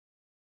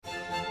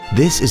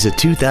This is a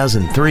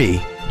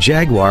 2003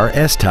 Jaguar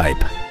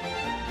S-Type.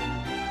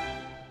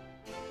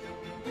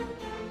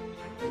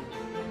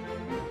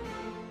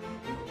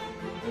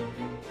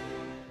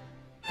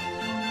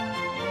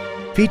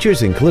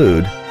 Features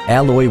include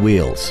alloy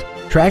wheels,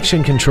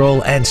 traction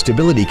control and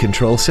stability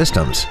control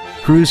systems,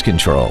 cruise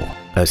control,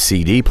 a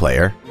CD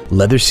player,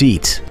 leather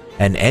seats,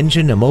 an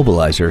engine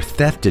immobilizer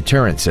theft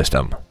deterrent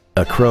system,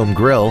 a chrome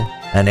grille,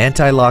 an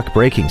anti-lock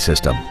braking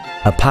system,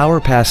 a power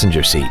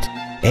passenger seat,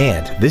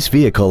 and this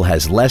vehicle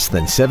has less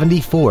than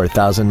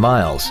 74,000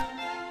 miles.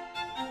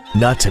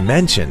 Not to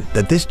mention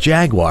that this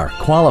Jaguar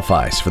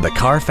qualifies for the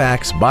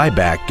Carfax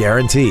buyback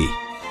guarantee.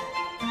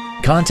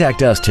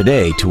 Contact us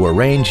today to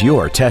arrange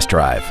your test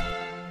drive.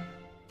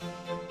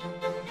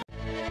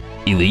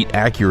 Elite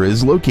Acura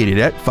is located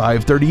at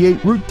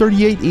 538 Route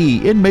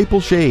 38E in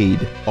Maple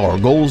Shade. Our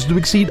goal is to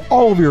exceed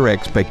all of your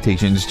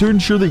expectations to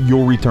ensure that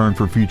you'll return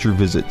for future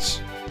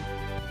visits.